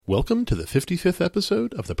Welcome to the 55th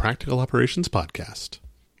episode of the Practical Operations Podcast.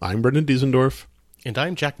 I'm Brendan Diesendorf. And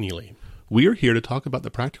I'm Jack Neely. We are here to talk about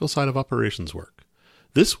the practical side of operations work.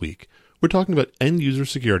 This week, we're talking about end-user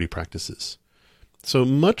security practices. So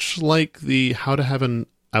much like the How to Have an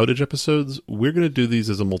Outage episodes, we're going to do these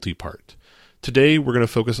as a multi-part. Today, we're going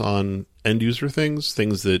to focus on end-user things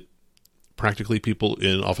that practically people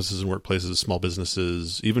in offices and workplaces, small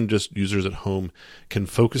businesses, even just users at home can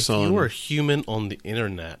focus on. If you are a human on the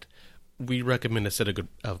internet, we recommend a set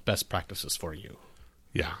of best practices for you.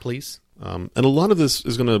 Yeah. Please? And a lot of this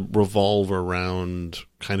is going to revolve around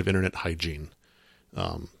kind of internet hygiene,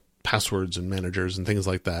 passwords and managers and things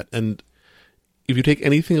like that. And if you take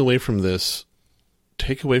anything away from this,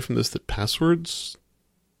 take away from this that passwords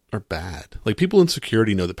are bad. Like, people in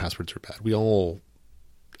security know that passwords are bad.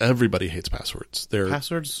 Everybody hates passwords.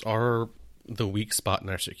 Passwords are the weak spot in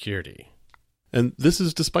our security. And this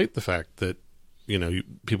is despite the fact that,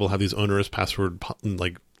 people have these onerous password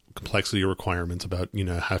complexity requirements about,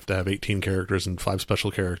 have to have 18 characters and 5 special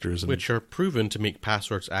characters. Which are proven to make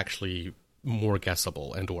passwords actually more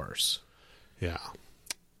guessable and worse. Yeah.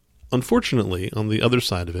 Unfortunately, on the other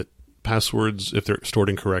side of it, passwords, if they're stored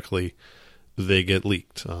incorrectly, they get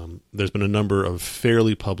leaked. There's been a number of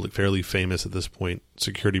fairly public, fairly famous at this point,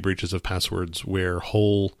 security breaches of passwords where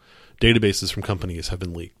whole databases from companies have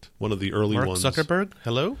been leaked. One of the early ones. Mark Zuckerberg?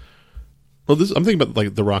 Hello? Well, I'm thinking about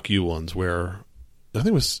like the RockU ones where I think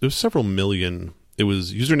it was several million. It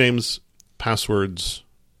was usernames, passwords,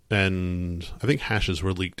 and I think hashes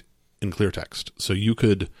were leaked in clear text. So you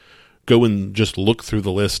could go and just look through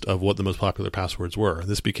the list of what the most popular passwords were.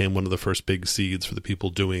 This became one of the first big seeds for the people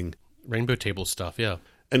doing Rainbow table stuff, yeah.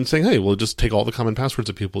 And saying, hey, we'll just take all the common passwords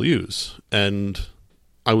that people use. And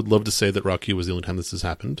I would love to say that RockU was the only time this has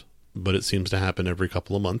happened, but it seems to happen every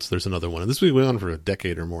couple of months. There's another one. And this has been going on for a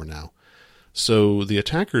decade or more now. So the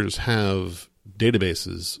attackers have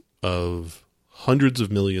databases of hundreds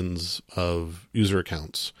of millions of user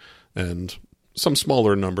accounts and some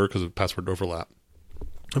smaller number because of password overlap.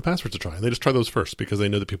 And passwords to try. And they just try those first because they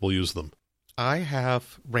know that people use them. I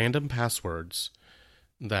have random passwords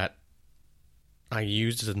that I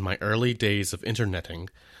used in my early days of interneting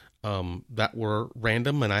that were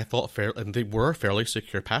random, and I thought and they were fairly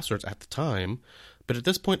secure passwords at the time. But at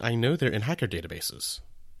this point, I know they're in hacker databases.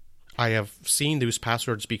 I have seen those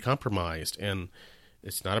passwords be compromised, and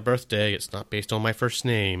it's not a birthday. It's not based on my first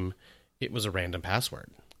name. It was a random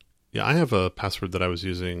password. Yeah, I have a password that I was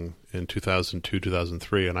using in 2002,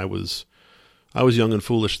 2003, and I was young and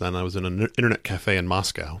foolish then. I was in an internet cafe in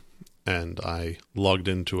Moscow. And I logged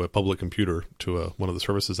into a public computer to one of the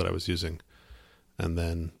services that I was using. And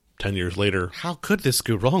then 10 years later... How could this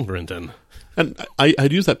go wrong, Brendan? And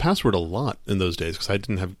I'd used that password a lot in those days because I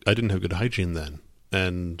didn't have good hygiene then.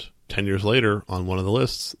 And 10 years later, on one of the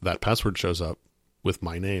lists, that password shows up with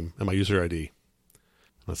my name and my user ID.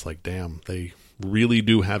 And it's like, damn, they really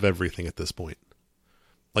do have everything at this point.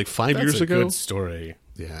 Like 5 years ago... That's a good story.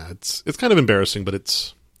 Yeah, it's kind of embarrassing, but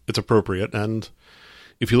it's appropriate. And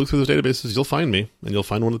if you look through those databases, you'll find me, and you'll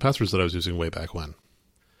find one of the passwords that I was using way back when.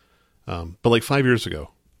 But like 5 years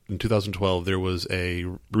ago, in 2012, there was a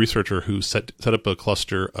researcher who set up a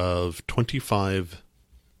cluster of 25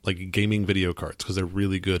 like gaming video cards because they're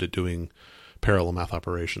really good at doing parallel math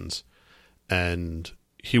operations. And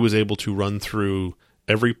he was able to run through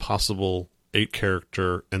every possible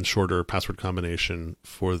 8-character and shorter password combination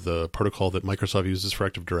for the protocol that Microsoft uses for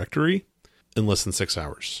Active Directory in less than 6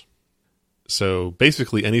 hours. So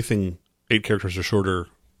basically anything 8 characters or shorter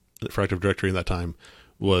for Active Directory in that time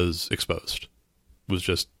was exposed. It was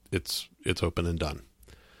just, it's open and done.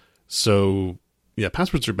 So yeah,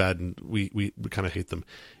 passwords are bad and we kind of hate them.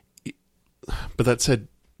 But that said,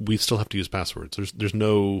 we still have to use passwords. There's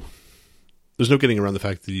no getting around the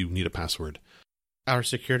fact that you need a password. Our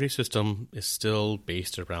security system is still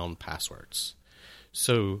based around passwords.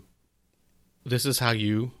 So this is how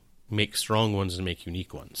you make strong ones and make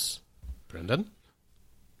unique ones. Brendan?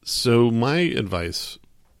 So my advice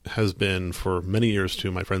has been for many years to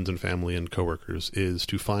my friends and family and coworkers is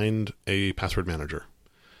to find a password manager.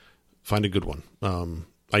 Find a good one.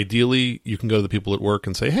 Ideally, you can go to the people at work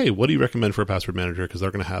and say, hey, what do you recommend for a password manager? Because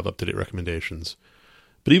they're going to have up-to-date recommendations.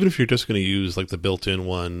 But even if you're just going to use like the built-in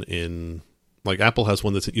one in, like Apple has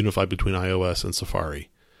one that's unified between iOS and Safari,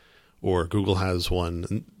 or Google has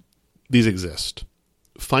one. These exist.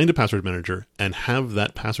 Find a password manager and have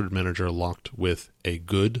that password manager locked with a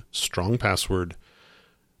good, strong password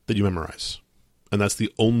that you memorize. And that's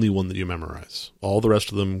the only one that you memorize. All the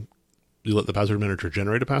rest of them, you let the password manager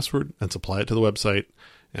generate a password and supply it to the website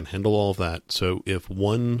and handle all of that. So if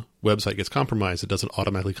one website gets compromised, it doesn't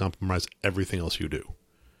automatically compromise everything else you do.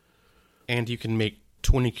 And you can make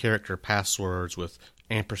 20-character passwords with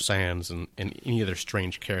ampersands and any other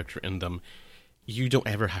strange character in them. You don't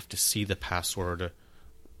ever have to see the password.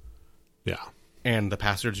 Yeah. And the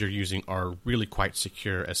passwords you're using are really quite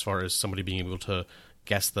secure as far as somebody being able to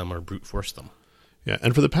guess them or brute force them. Yeah,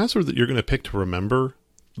 and for the password that you're going to pick to remember,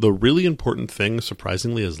 the really important thing,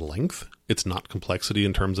 surprisingly, is length. It's not complexity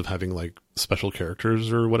in terms of having, like, special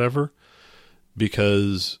characters or whatever.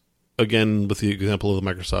 Because, again, with the example of the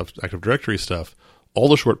Microsoft Active Directory stuff, all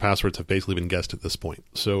the short passwords have basically been guessed at this point.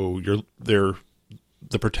 So the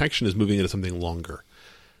protection is moving into something longer.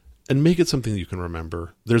 And make it something you can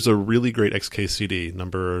remember. There's a really great XKCD,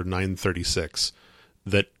 number 936,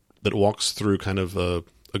 that walks through kind of a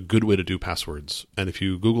good way to do passwords. And if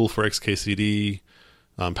you Google for XKCD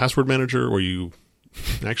password manager, or you...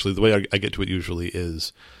 Actually, the way I get to it usually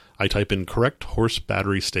is I type in correct horse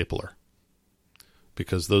battery stapler.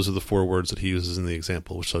 Because those are the 4 words that he uses in the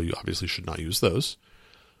example, so you obviously should not use those.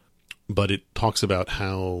 But it talks about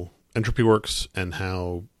how entropy works and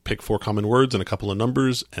how pick 4 common words and a couple of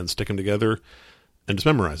numbers and stick them together and just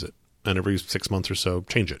memorize it. And every 6 months or so,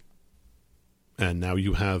 change it. And now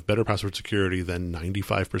you have better password security than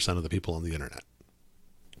 95% of the people on the internet.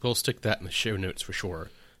 We'll stick that in the show notes for sure.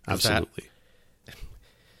 Absolutely.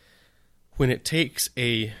 When it takes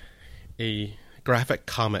a graphic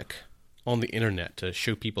comic on the internet to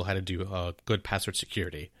show people how to do good password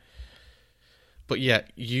security. But yeah,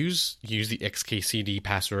 use the XKCD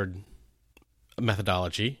password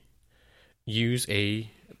methodology. Use a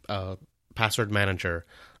password manager.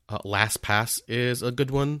 LastPass is a good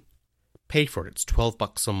one. Pay for it. It's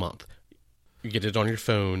 $12 a month. You get it on your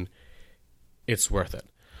phone. It's worth it.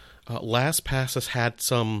 LastPass has had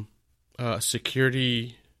some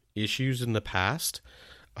security issues in the past,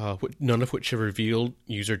 none of which have revealed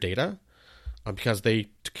user data, because they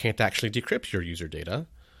can't actually decrypt your user data.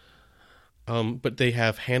 But they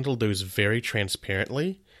have handled those very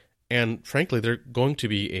transparently, and frankly, they're going to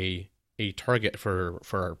be a target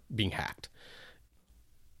for being hacked.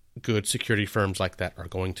 Good security firms like that are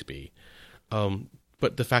going to be.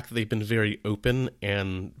 But the fact that they've been very open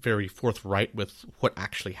and very forthright with what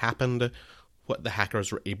actually happened, what the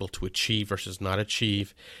hackers were able to achieve versus not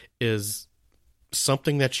achieve, is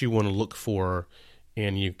something that you want to look for,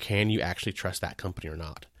 and you actually trust that company or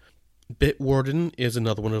not. Bitwarden is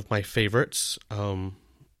another one of my favorites.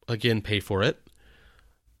 Again, pay for it.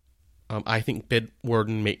 I think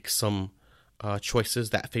Bitwarden makes some choices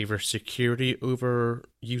that favor security over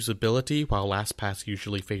usability, while LastPass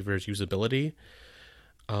usually favors usability.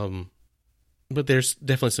 But there's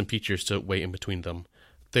definitely some features to weigh in between them.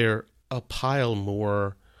 They're a pile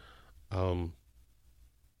more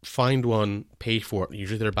find one, pay for it.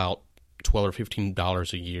 Usually they're about $12 or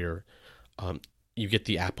 $15 a year. You get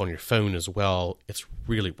the app on your phone as well. It's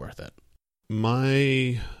really worth it.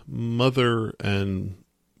 My mother and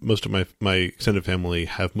most of my extended family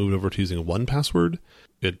have moved over to using 1Password.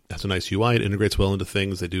 It has a nice UI. It integrates well into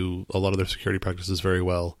things. They do a lot of their security practices very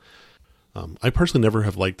well. I personally never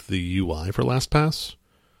have liked the UI for LastPass,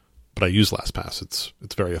 but I use LastPass.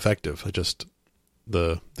 It's very effective.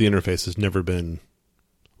 The interface has never been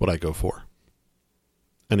what I go for.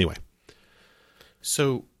 Anyway.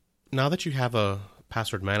 So now that you have a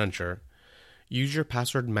password manager, use your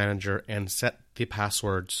password manager and set the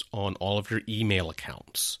passwords on all of your email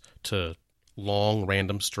accounts to long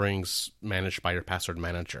random strings managed by your password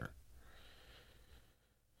manager.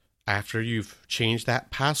 After you've changed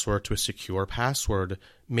that password to a secure password,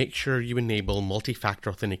 make sure you enable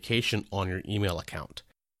multi-factor authentication on your email account.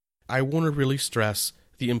 I want to really stress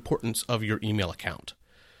the importance of your email account.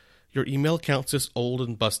 Your email account's this old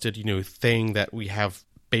and busted, thing that we have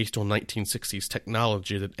based on 1960s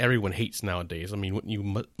technology that everyone hates nowadays. I mean, wouldn't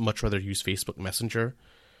you much rather use Facebook Messenger?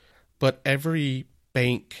 But every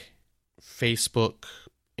bank, Facebook,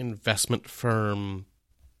 investment firm,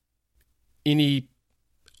 any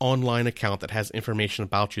online account that has information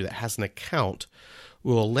about you that has an account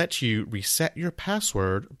will let you reset your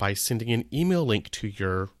password by sending an email link to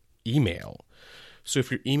your email. So if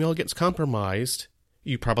your email gets compromised,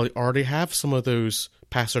 you probably already have some of those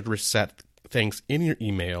password reset things in your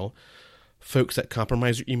email. Folks that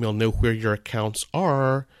compromise your email know where your accounts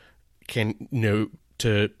are, can know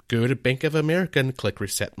to go to Bank of America and click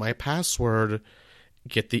reset my password,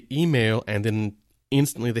 get the email, and then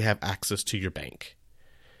instantly they have access to your bank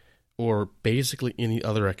or basically any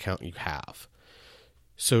other account you have.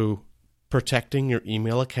 So protecting your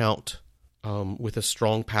email account with a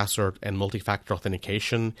strong password and multi-factor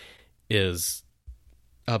authentication is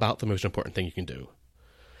about the most important thing you can do.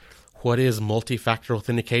 What is multi-factor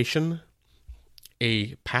authentication?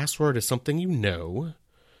 A password is something you know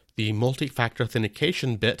The multi-factor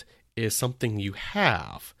authentication bit is something you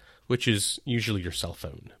have, which is usually your cell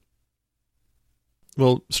phone.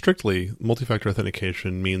 Well, strictly, multi-factor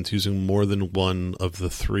authentication means using more than one of the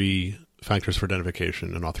three factors for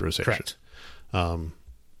identification and authorization. Correct. And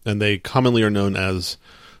they commonly are known as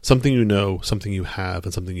something you know, something you have,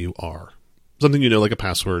 and something you are. Something you know, like a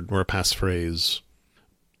password or a passphrase,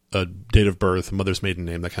 a date of birth, mother's maiden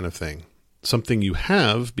name, that kind of thing. Something you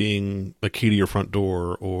have being a key to your front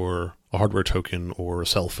door or a hardware token or a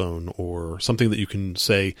cell phone or something that you can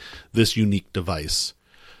say, this unique device.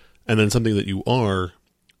 And then something that you are,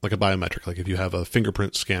 like a biometric, like if you have a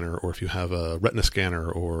fingerprint scanner or if you have a retina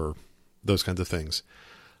scanner or those kinds of things.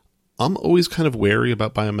 I'm always kind of wary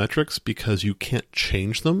about biometrics because you can't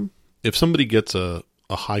change them. If somebody gets a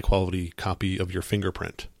high-quality copy of your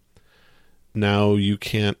fingerprint, now you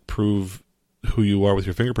can't prove who you are with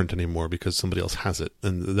your fingerprint anymore because somebody else has it.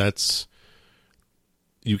 And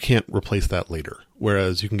you can't replace that later.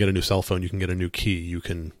 Whereas you can get a new cell phone, you can get a new key, you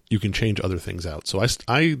can change other things out. So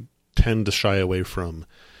I tend to shy away from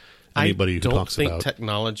anybody who talks about... I don't think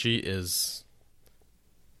technology is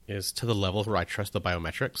to the level where I trust the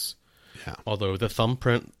biometrics. Yeah. Although the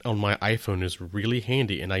thumbprint on my iPhone is really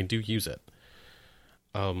handy and I do use it.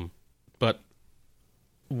 But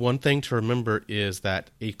one thing to remember is that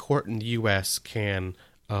a court in the U.S. can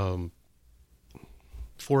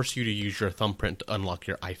force you to use your thumbprint to unlock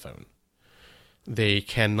your iPhone. They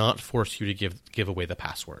cannot force you to give away the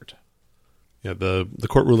password. Yeah, the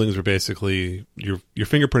court rulings are basically your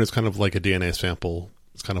fingerprint is kind of like a DNA sample.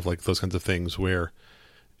 It's kind of like those kinds of things where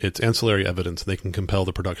it's ancillary evidence. They can compel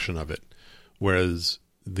the production of it. Whereas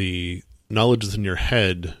the knowledge that's in your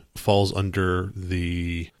head falls under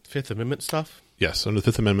the... Fifth Amendment stuff? Yes, under the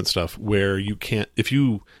Fifth Amendment stuff, where you can't...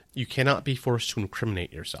 You cannot be forced to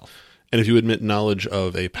incriminate yourself. And if you admit knowledge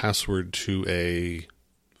of a password to a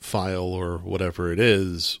file or whatever it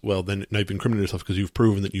is, well, then now you've incriminated yourself because you've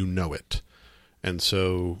proven that you know it. And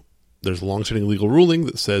so there's a long-standing legal ruling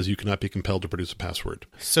that says you cannot be compelled to produce a password.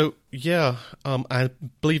 So, yeah, I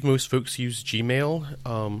believe most folks use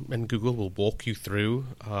Gmail, and Google will walk you through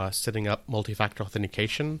setting up multi-factor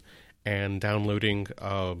authentication and downloading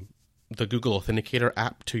the Google Authenticator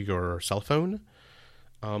app to your cell phone,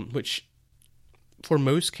 which for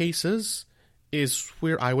most cases is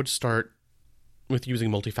where I would start with using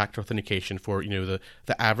multi-factor authentication for, the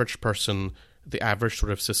average person, the average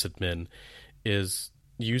sort of sysadmin, is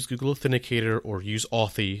use Google Authenticator or use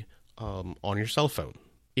Authy on your cell phone.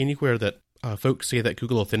 Anywhere that folks say that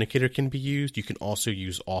Google Authenticator can be used, you can also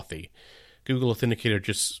use Authy. Google Authenticator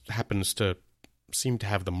just happens to seem to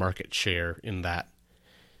have the market share in that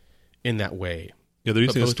way. Yeah, they're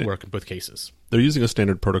using both work in both cases. They're using a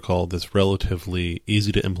standard protocol that's relatively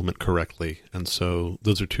easy to implement correctly, and so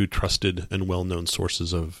those are two trusted and well-known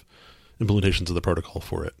sources of implementations of the protocol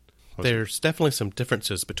for it. There's definitely some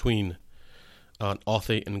differences between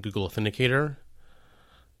Authy and Google Authenticator.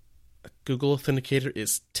 Google Authenticator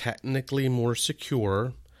is technically more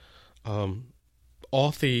secure.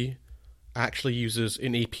 Authy actually uses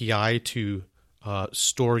an API to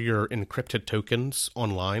store your encrypted tokens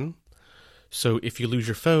online. So if you lose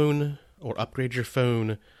your phone or upgrade your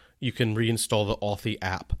phone, you can reinstall the Authy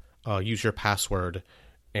app, use your password,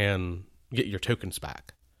 and get your tokens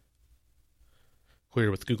back.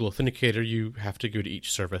 Where with Google Authenticator, you have to go to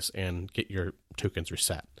each service and get your tokens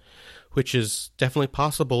reset, which is definitely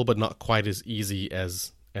possible, but not quite as easy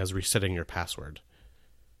as resetting your password.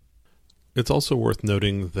 It's also worth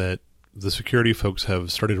noting that the security folks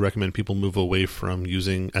have started to recommend people move away from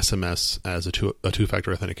using SMS as a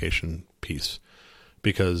two-factor authentication piece,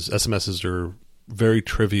 because SMSs are very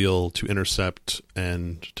trivial to intercept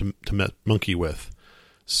and to monkey with.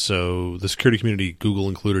 So the security community, Google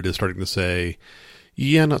included, is starting to say,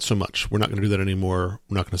 yeah, not so much. We're not going to do that anymore.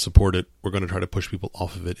 We're not going to support it. We're going to try to push people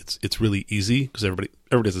off of it. It's really easy because everybody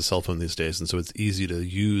has a cell phone these days, and so it's easy to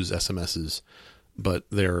use SMSs, but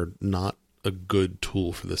they're not a good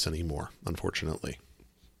tool for this anymore, unfortunately.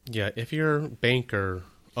 Yeah, if your bank or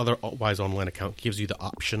otherwise online account gives you the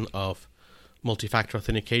option of multi-factor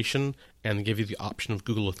authentication and give you the option of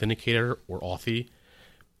Google Authenticator or Authy,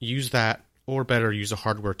 use that, or better, use a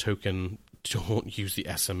hardware token. Don't use the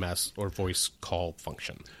SMS or voice call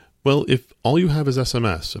function. Well, if all you have is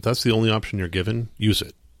SMS, if that's the only option you're given, use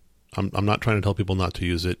it. I'm not trying to tell people not to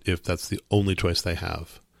use it if that's the only choice they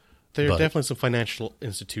have. There are definitely some financial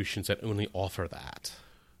institutions that only offer that.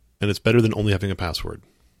 And it's better than only having a password.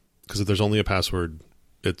 Because if there's only a password,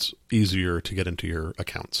 it's easier to get into your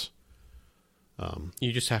accounts.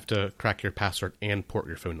 You just have to crack your password and port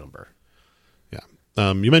your phone number.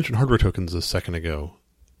 Yeah. You mentioned hardware tokens a second ago.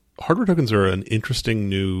 hardware tokens are an interesting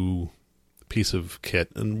new piece of kit,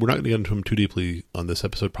 and we're not going to get into them too deeply on this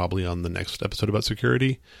episode, probably on the next episode about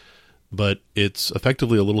security, but it's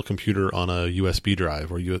effectively a little computer on a USB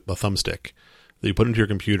drive or a thumbstick that you put into your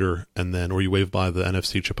computer, and then, or you wave by the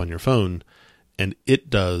NFC chip on your phone, and it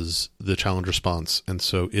does the challenge response, and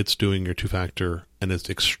so it's doing your two-factor, and it's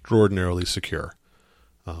extraordinarily secure.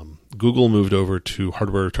 Google moved over to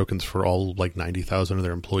hardware tokens for all 90,000 of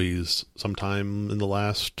their employees sometime in the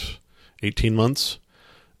last 18 months.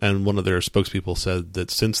 And one of their spokespeople said that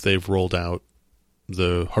since they've rolled out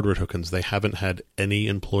the hardware tokens, they haven't had any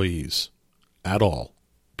employees at all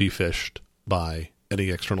be phished by any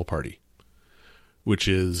external party, which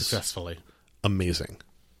is successfully amazing.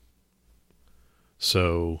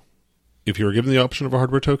 So if you're given the option of a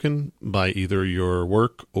hardware token by either your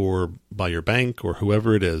work or by your bank or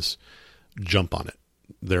whoever it is, jump on it.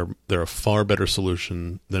 They're a far better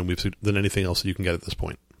solution than anything else that you can get at this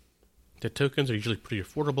point. The tokens are usually pretty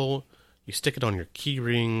affordable. You stick it on your key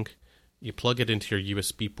ring. You plug it into your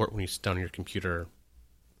USB port when you sit down on your computer.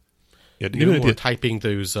 Yeah, No more typing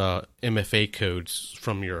those MFA codes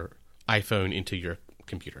from your iPhone into your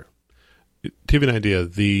computer. To give you an idea,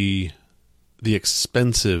 the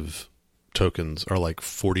expensive tokens are like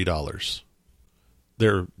 $40.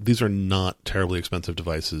 These are not terribly expensive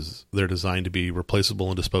devices. They're designed to be replaceable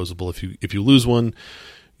and disposable. If you lose one,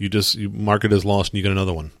 you mark it as lost and you get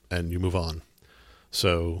another one and you move on.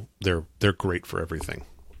 So they're great for everything.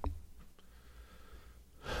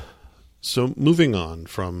 So moving on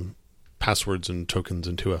from passwords and tokens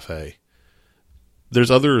and 2FA,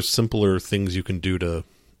 there's other simpler things you can do to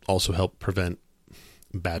also help prevent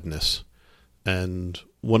badness. And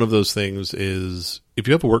one of those things is if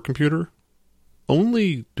you have a work computer,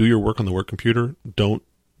 only do your work on the work computer. Don't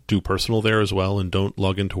do personal there as well, and don't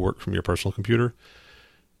log into work from your personal computer.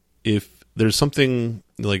 If there's something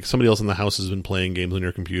like somebody else in the house has been playing games on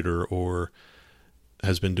your computer or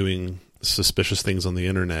has been doing suspicious things on the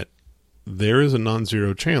internet, there is a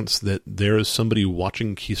non-zero chance that there is somebody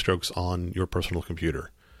watching keystrokes on your personal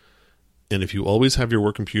computer. And if you always have your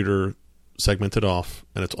work computer segmented off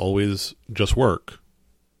and it's always just work,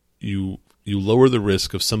 you lower the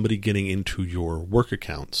risk of somebody getting into your work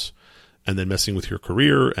accounts and then messing with your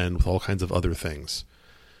career and with all kinds of other things.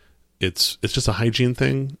 It's just a hygiene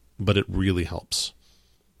thing, but it really helps.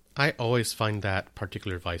 I always find that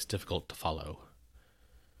particular advice difficult to follow.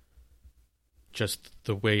 Just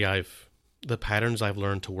the patterns I've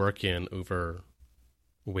learned to work in over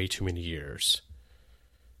way too many years.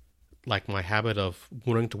 Like my habit of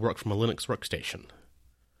wanting to work from a Linux workstation.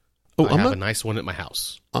 I have a nice one at my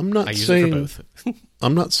house. I use it for both.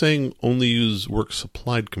 I'm not saying only use work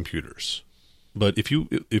supplied computers, but if you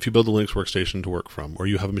build a Linux workstation to work from, or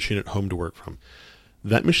you have a machine at home to work from,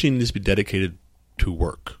 that machine needs to be dedicated to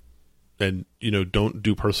work. And don't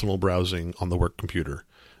do personal browsing on the work computer,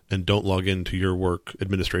 and don't log into your work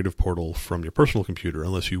administrative portal from your personal computer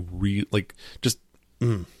unless you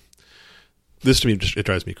This to me it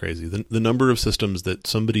drives me crazy. The number of systems that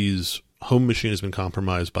somebody's home machine has been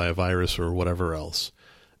compromised by a virus or whatever else,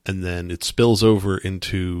 and then it spills over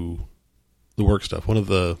into the work stuff.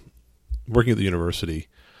 Working at the university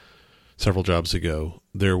several jobs ago,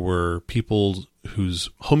 there were people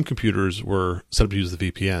whose home computers were set up to use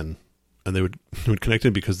the VPN, and they would connect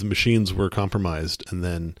in because the machines were compromised, and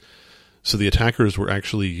then so the attackers were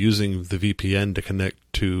actually using the VPN to connect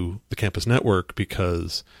to the campus network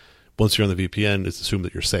because once you're on the VPN, it's assumed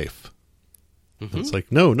that you're safe. Mm-hmm. It's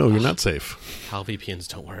like, no, you're not safe. How VPNs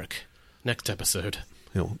don't work. Next episode.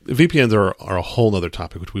 VPNs are a whole other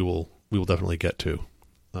topic, which we will definitely get to.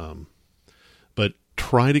 But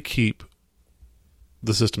try to keep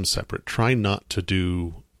the systems separate. Try not to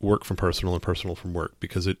do work from personal and personal from work,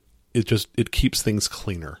 because it keeps things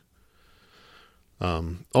cleaner.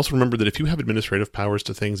 Also remember that if you have administrative powers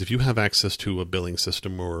to things, if you have access to a billing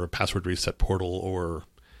system or a password reset portal or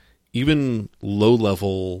even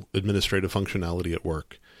low-level administrative functionality at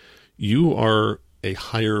work, you are a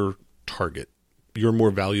higher target. You're more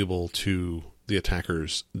valuable to the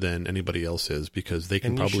attackers than anybody else is, because they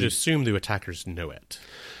can probably... And you should assume the attackers know it.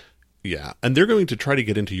 Yeah, and they're going to try to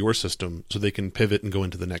get into your system so they can pivot and go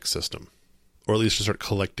into the next system. Or at least to start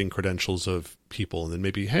collecting credentials of people, and then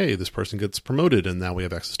maybe, hey, this person gets promoted and now we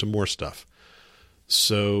have access to more stuff.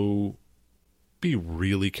 So be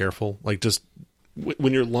really careful. Just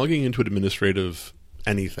when you're logging into an administrative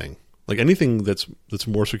anything, like anything that's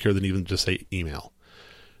more secure than even just say email,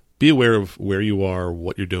 be aware of where you are,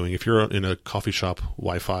 what you're doing. If you're in a coffee shop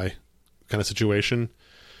Wi-Fi kind of situation,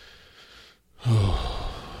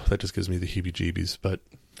 that just gives me the heebie-jeebies. But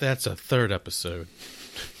that's a third episode.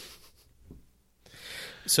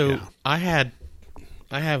 So Yeah.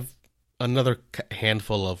 I have another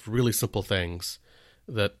handful of really simple things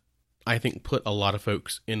that I think put a lot of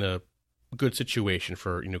folks in a good situation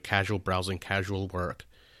for casual browsing, casual work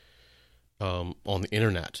on the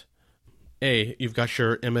internet. You've got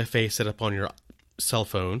your MFA set up on your cell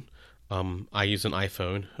phone. I use an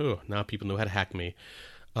iPhone. Oh, now people know how to hack me.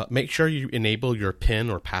 Make sure you enable your PIN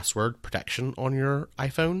or password protection on your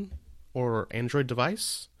iPhone or Android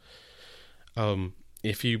device.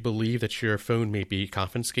 If you believe that your phone may be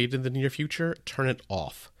confiscated in the near future, turn it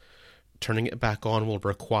off. Turning it back on will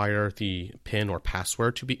require the PIN or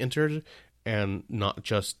password to be entered and not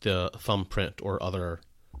just the thumbprint or other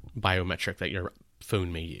biometric that your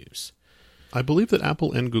phone may use. I believe that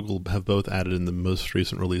Apple and Google have both added in the most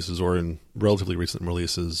recent releases or in relatively recent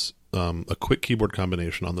releases a quick keyboard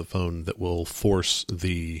combination on the phone that will force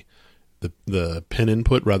the PIN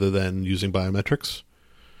input rather than using biometrics.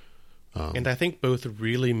 And I think both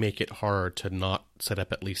really make it hard to not set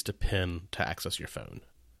up at least a PIN to access your phone.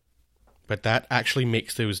 But that actually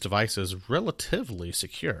makes those devices relatively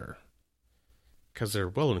secure because they're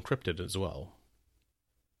well encrypted as well.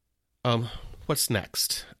 What's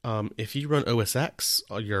next? If you run OS X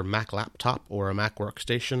on your Mac laptop or a Mac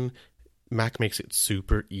workstation, Mac makes it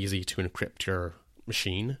super easy to encrypt your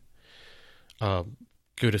machine.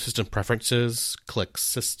 Go to System Preferences, click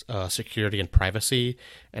Security and Privacy,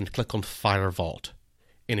 and click on FireVault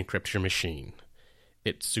and encrypt your machine.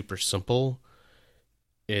 It's super simple.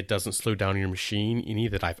 It doesn't slow down your machine any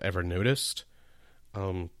that I've ever noticed.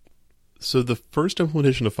 So the first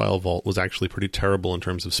implementation of FileVault was actually pretty terrible in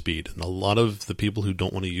terms of speed, and a lot of the people who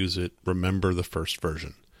don't want to use it remember the first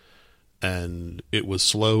version. And it was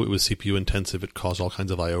slow, it was CPU intensive, it caused all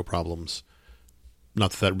kinds of I/O problems.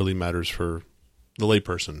 Not that that really matters for the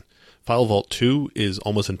layperson. FileVault 2 is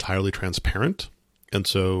almost entirely transparent, and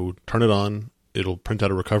so turn it on, it'll print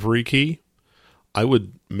out a recovery key. I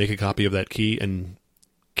would make a copy of that key and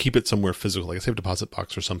keep it somewhere physical, like a safe deposit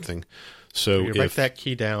box or something. So you write that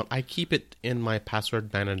key down. I keep it in my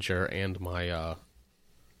password manager and my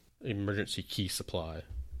emergency key supply.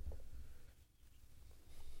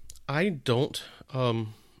 I don't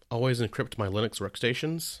always encrypt my Linux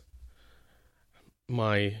workstations.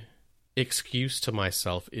 My excuse to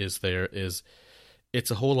myself is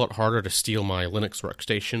it's a whole lot harder to steal my Linux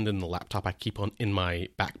workstation than the laptop I keep on in my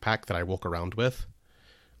backpack that I walk around with,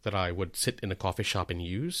 that I would sit in a coffee shop and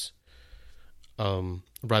use,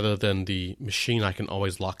 rather than the machine I can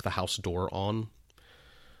always lock the house door on.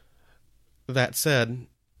 That said,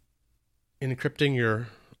 encrypting your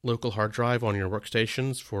local hard drive on your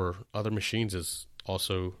workstations for other machines is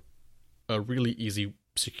also a really easy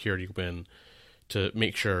security win to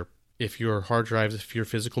make sure if your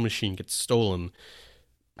physical machine gets stolen,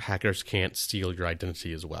 hackers can't steal your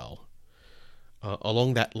identity as well.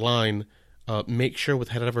 Along that line, make sure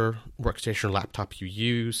with whatever workstation or laptop you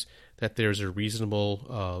use that there's a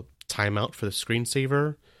reasonable timeout for the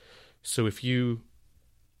screensaver. So if you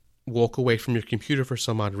walk away from your computer for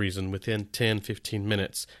some odd reason, within 10-15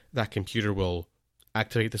 minutes, that computer will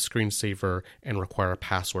activate the screensaver and require a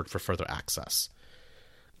password for further access.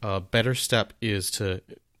 A better step is to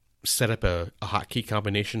set up a hotkey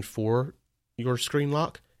combination for your screen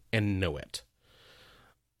lock and know it.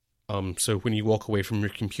 So when you walk away from your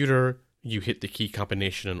computer, you hit the key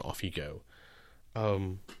combination and off you go.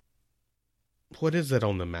 What is that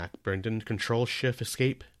on the Mac, Brendan?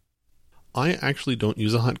 Control-Shift-Escape? I actually don't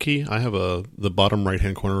use a hotkey. I have the bottom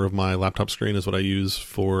right-hand corner of my laptop screen is what I use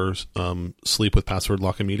for sleep with password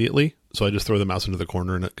lock immediately. So I just throw the mouse into the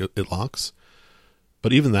corner and it locks.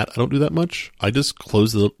 But even that, I don't do that much. I just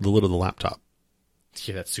close the lid of the laptop.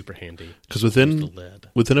 Yeah, that's super handy. Because within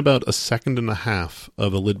about a second and a half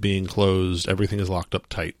of the lid being closed, everything is locked up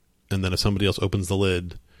tight. And then if somebody else opens the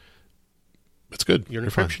lid, it's good. Your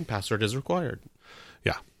encryption password is required.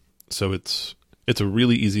 Yeah. So it's a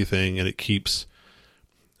really easy thing, and it keeps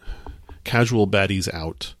casual baddies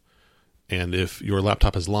out. And if your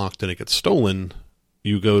laptop is locked and it gets stolen,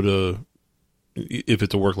 you go to, if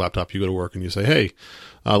it's a work laptop, you go to work and you say, hey,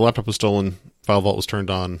 the laptop was stolen, FileVault was turned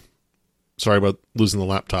on. Sorry about losing the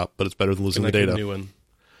laptop, but it's better than losing the data. New one.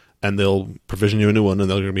 And they'll provision you a new one, and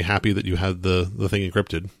they're going to be happy that you had the thing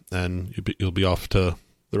encrypted, and you'll be off to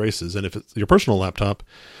the races. And if it's your personal laptop,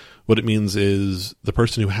 what it means is the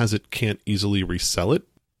person who has it can't easily resell it.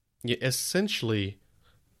 Yeah, essentially,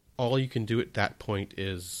 all you can do at that point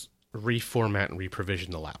is reformat and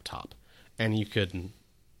reprovision the laptop. And you could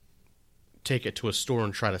take it to a store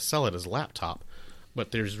and try to sell it as a laptop,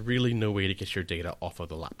 but there's really no way to get your data off of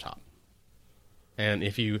the laptop. And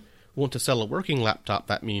if you want to sell a working laptop,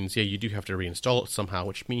 that means, you do have to reinstall it somehow,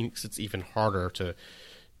 which means it's even harder to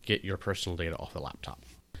get your personal data off the laptop.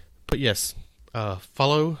 But yes,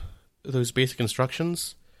 follow those basic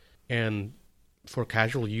instructions, and for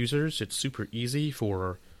casual users, it's super easy.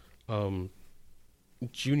 For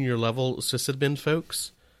junior level sysadmin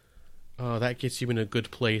folks, that gets you in a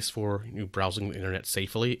good place for browsing the internet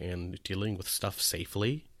safely and dealing with stuff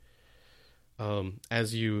safely.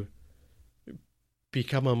 As you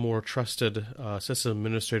become a more trusted system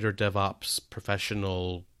administrator, DevOps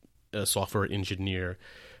professional, software engineer,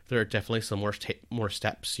 there are definitely some more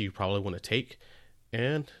steps you probably want to take,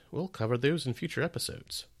 and we'll cover those in future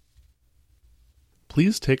episodes.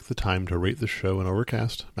 Please take the time to rate the show in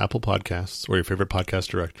Overcast, Apple Podcasts, or your favorite podcast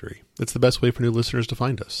directory. It's the best way for new listeners to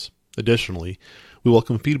find us. Additionally, we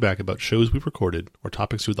welcome feedback about shows we've recorded or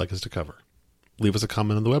topics you'd like us to cover. Leave us a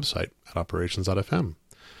comment on the website at operations.fm.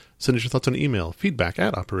 Send us your thoughts on email,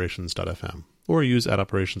 feedback@operations.fm, or use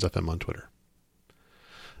 @operationsfm on Twitter.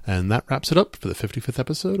 And that wraps it up for the 55th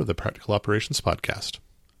episode of the Practical Operations Podcast.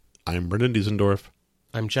 I'm Brendan Diesendorf.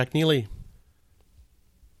 I'm Jack Neely.